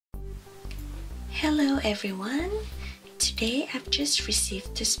Hello everyone! Today I've just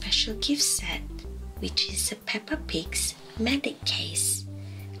received a special gift set, which is a Peppa Pig's Medic Case.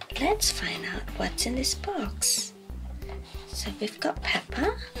 Let's find out what's in this box. So we've got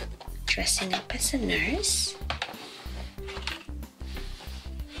Peppa dressing up as a nurse.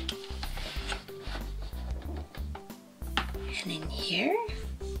 And in here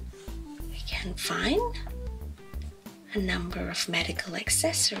we can find a number of medical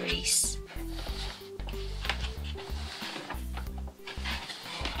accessories.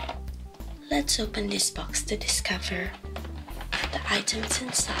 Let's open this box to discover the items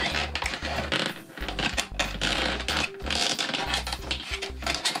inside.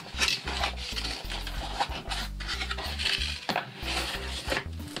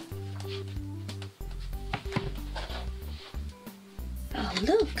 Oh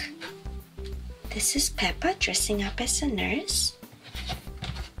look! This is Peppa dressing up as a nurse.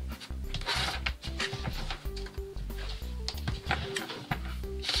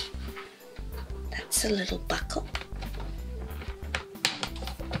 A little buckle.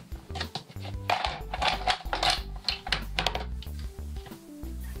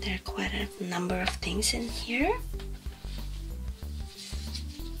 There are quite a number of things in here.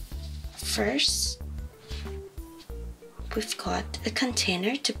 First, we've got a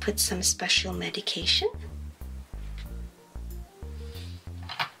container to put some special medication.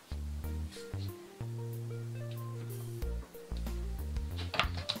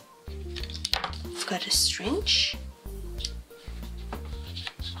 Got a syringe,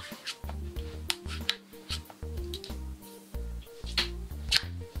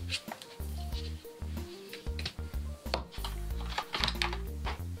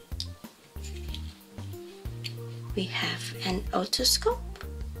 we have an otoscope,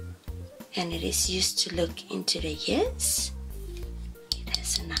 and it is used to look into the ears. It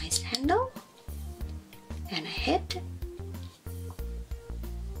has a nice handle and a head.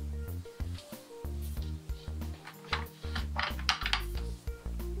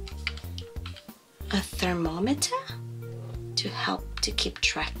 A thermometer to help to keep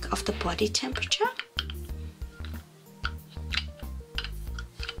track of the body temperature.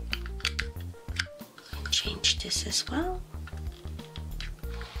 Change this as well.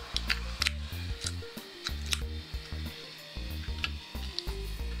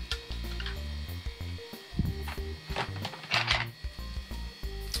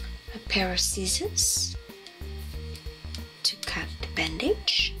 A pair of scissors to cut the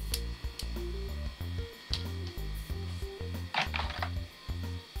bandage.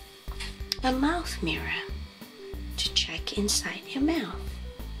 A mouth mirror to check inside your mouth.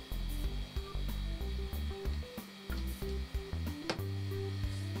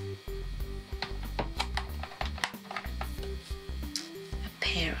 A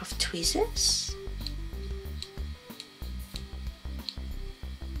pair of tweezers.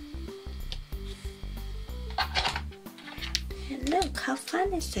 And look, how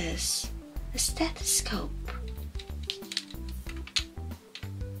fun is this? A stethoscope.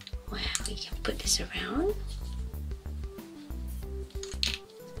 We can put this around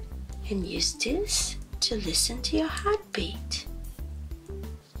and use this to listen to your heartbeat.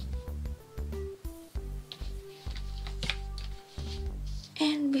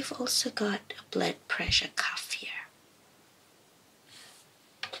 And we've also got a blood pressure cuff here.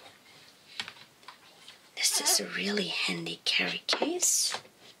 This is a really handy carry case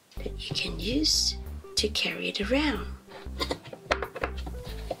that you can use to carry it around.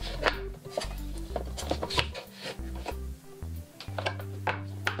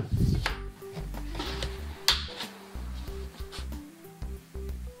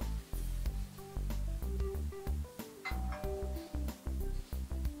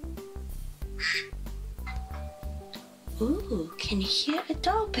 Ooh, can you hear a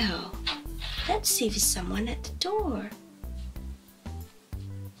doorbell? Let's see if it's someone at the door.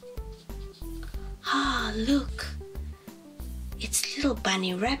 Ah, look. It's little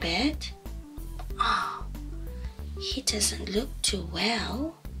bunny rabbit. Oh, he doesn't look too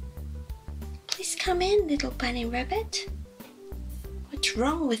well. Please come in, little bunny rabbit. What's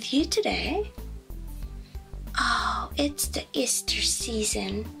wrong with you today? Oh, it's the Easter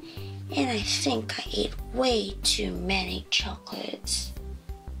season. And I think I ate way too many chocolates.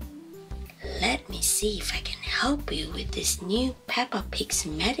 Let me see if I can help you with this new Peppa Pig's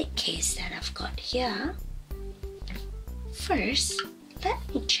Medic Case that I've got here. First, let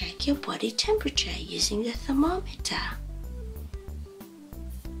me check your body temperature using the thermometer.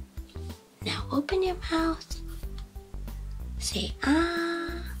 Now open your mouth. Say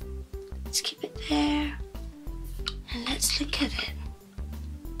ah. Let's keep it there. And let's look at it.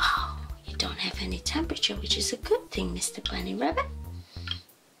 Oh, you don't have any temperature, which is a good thing, Mr. Bunny Rabbit.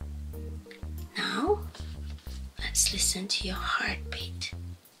 Now, let's listen to your heartbeat.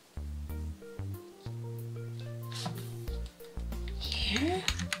 Here.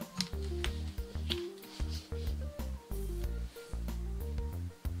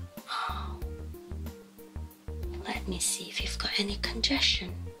 Oh. Let me see if you've got any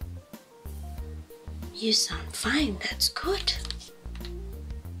congestion. You sound fine, that's good.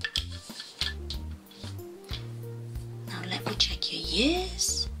 Now let me check your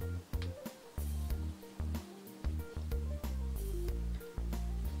ears.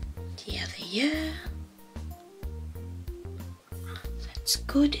 The other ear. That's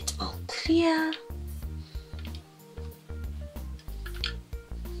good, it's all clear.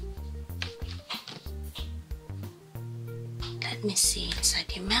 Let me see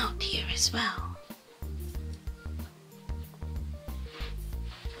inside your mouth here as well.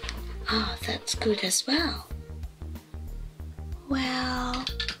 Oh, that's good as well. Well,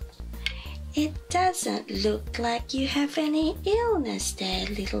 it doesn't look like you have any illness there,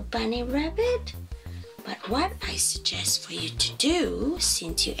 little bunny rabbit. But what I suggest for you to do,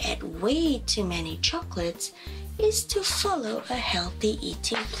 since you ate way too many chocolates, is to follow a healthy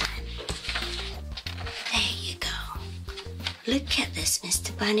eating plan. There you go. Look at this,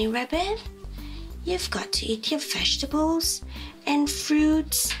 Mr. Bunny Rabbit. You've got to eat your vegetables and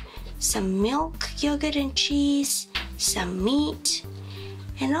fruits, some milk, yogurt and cheese, some meat,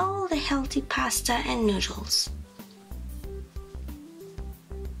 and all the healthy pasta and noodles.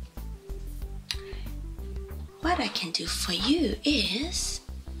 What I can do for you is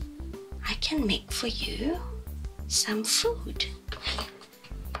I can make for you some food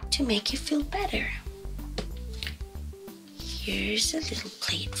to make you feel better. Here's a little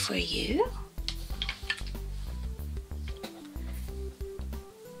plate for you.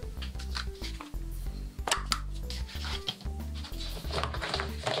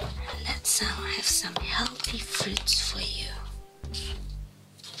 Let's have some healthy fruits for you.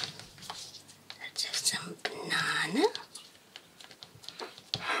 Let's have some banana.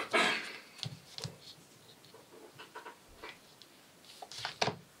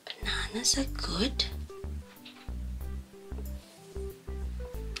 Bananas are good.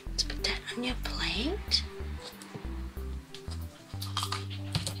 Let's put that on your plate.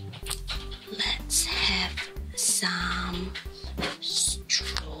 Let's have some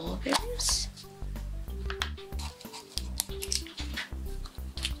strawberries.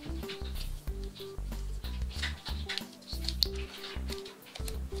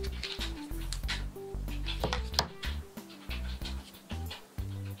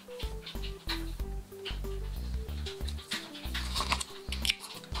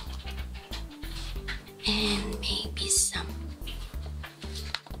 And maybe some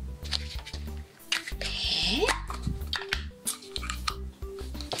pear.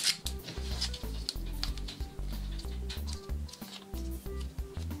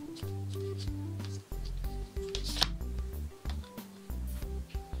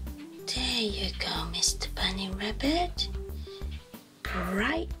 There you go, Mr. Bunny Rabbit.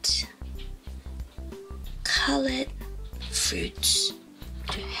 Bright colored fruits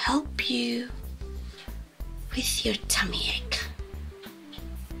to help you with your tummy ache.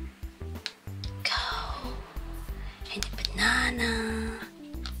 Go, and a banana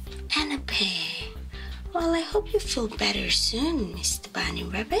and a pear. Well, I hope you feel better soon, Mr. Bunny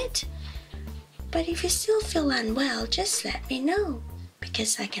Rabbit. But if you still feel unwell, just let me know,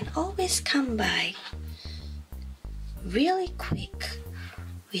 because I can always come by really quick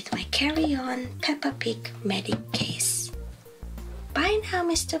with my carry-on Peppa Pig Medic Case. Bye now,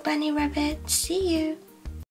 Mr. Bunny Rabbit. See you.